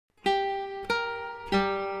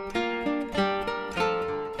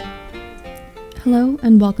Hello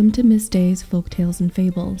and welcome to Miss Day's Folktales and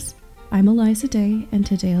Fables. I'm Eliza Day, and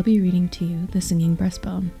today I'll be reading to you The Singing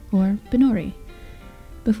Breastbone, or Binnorie.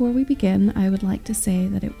 Before we begin, I would like to say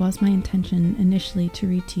that it was my intention initially to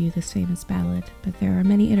read to you this famous ballad, but there are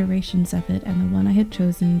many iterations of it, and the one I had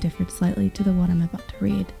chosen differed slightly to the one I'm about to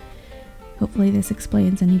read. Hopefully this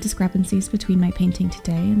explains any discrepancies between my painting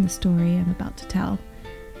today and the story I'm about to tell.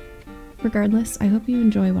 Regardless, I hope you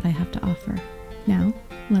enjoy what I have to offer. Now,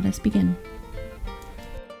 let us begin.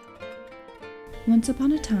 Once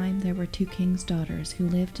upon a time there were two kings' daughters who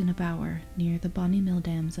lived in a bower near the bonny mill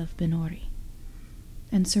dams of Binnorie.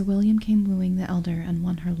 And Sir William came wooing the elder and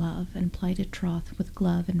won her love, and plighted troth with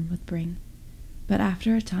glove and with ring. But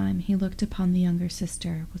after a time he looked upon the younger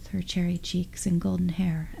sister with her cherry cheeks and golden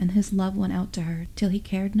hair, and his love went out to her till he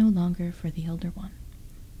cared no longer for the elder one.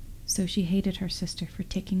 So she hated her sister for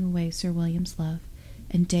taking away Sir William's love,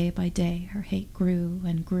 and day by day her hate grew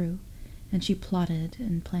and grew, and she plotted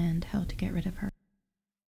and planned how to get rid of her.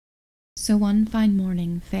 So one fine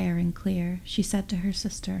morning, fair and clear, she said to her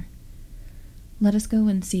sister, "Let us go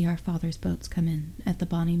and see our father's boats come in at the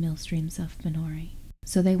bonny mill streams of Binnorie."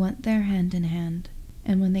 So they went there hand in hand,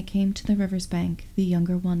 and when they came to the river's bank, the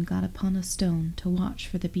younger one got upon a stone to watch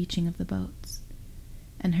for the beaching of the boats.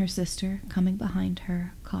 And her sister, coming behind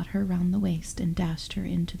her, caught her round the waist and dashed her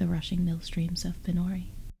into the rushing mill streams of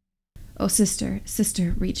Binnorie. "Oh, sister,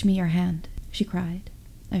 sister, reach me your hand," she cried,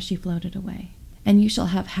 as she floated away, "and you shall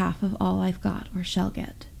have half of all I've got or shall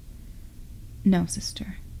get." "No,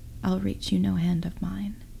 sister, I'll reach you no hand of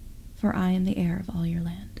mine, for I am the heir of all your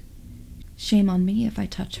land. Shame on me if I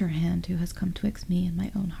touch her hand who has come twixt me and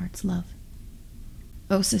my own heart's love."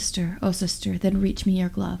 oh, sister, then reach me your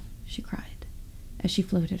glove," she cried, as she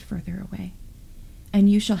floated further away,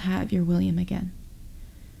 "and you shall have your William again."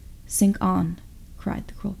 "Sink on," cried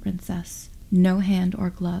the cruel princess. "No hand or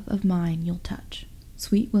glove of mine you'll touch.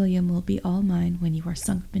 Sweet William will be all mine when you are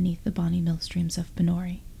sunk beneath the bonny mill streams of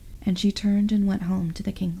Binnorie." And she turned and went home to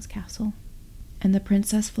the king's castle. And the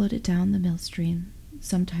princess floated down the mill stream,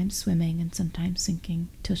 sometimes swimming and sometimes sinking,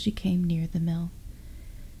 till she came near the mill.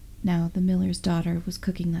 Now the miller's daughter was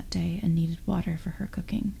cooking that day and needed water for her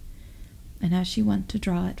cooking. And as she went to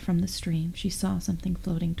draw it from the stream, she saw something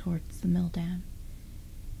floating towards the mill dam.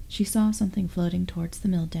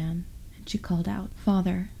 And she called out,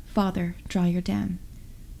 "Father, father, draw your dam.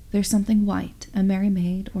 There's something white, a merry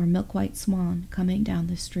maid or milk-white swan, coming down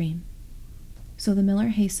the stream." So the miller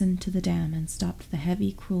hastened to the dam and stopped the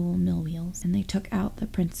heavy, cruel mill wheels, and they took out the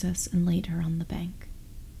princess and laid her on the bank.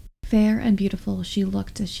 Fair and beautiful she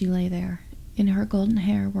looked as she lay there. In her golden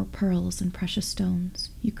hair were pearls and precious stones.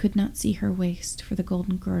 You could not see her waist, for the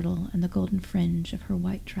golden girdle and the golden fringe of her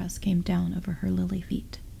white dress came down over her lily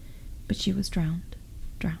feet. But she was drowned.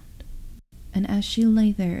 And as she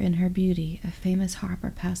lay there in her beauty, a famous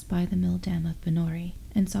harper passed by the mill dam of Binnorie,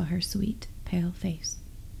 and saw her sweet, pale face.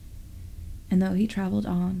 And though he travelled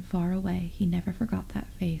on far away, he never forgot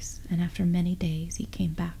that face, and after many days he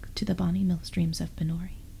came back to the bonny mill streams of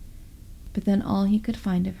Binnorie. But then all he could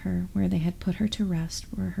find of her, where they had put her to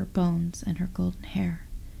rest, were her bones and her golden hair.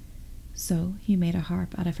 So he made a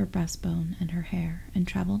harp out of her breastbone and her hair, and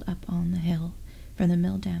travelled up on the hill from the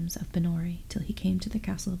mill dams of Binnorie till he came to the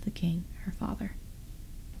castle of the king, her father.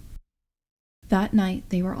 That night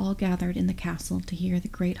they were all gathered in the castle to hear the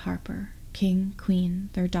great harper, king, queen,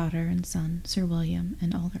 their daughter and son, Sir William,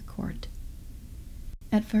 and all their court.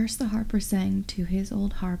 At first the harper sang to his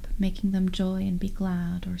old harp, making them joy and be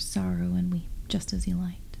glad, or sorrow and weep, just as he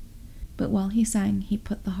liked. But while he sang, he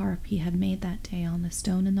put the harp he had made that day on the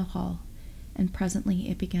stone in the hall, and presently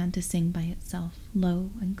it began to sing by itself,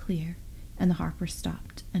 low and clear, and the harper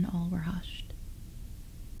stopped, and all were hushed.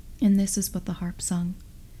 And this is what the harp sung.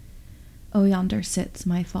 "Oh, yonder sits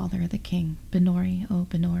my father the king, Binnorie, oh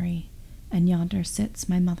Binnorie, and yonder sits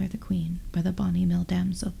my mother the queen, by the bonny mill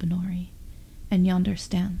dams of Binnorie. And yonder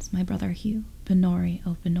stands my brother Hugh, Binnorie,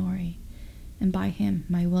 oh Binnorie, and by him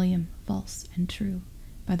my William, false and true,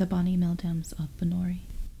 by the bonny mill dams of Binnorie."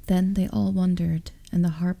 Then they all wondered, and the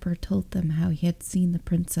harper told them how he had seen the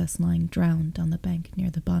princess lying drowned on the bank near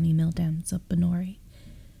the bonny mill dams of Binnorie,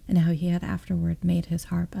 and how he had afterward made his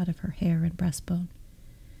harp out of her hair and breastbone.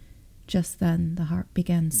 Just then the harp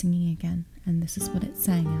began singing again, and this is what it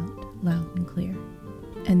sang out, loud and clear.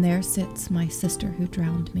 "And there sits my sister who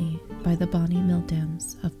drowned me, by the bonny mill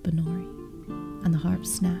dams of Binnorie." And the harp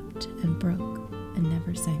snapped and broke and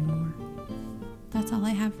never sang more. That's all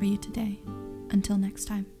I have for you today. Until next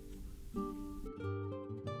time.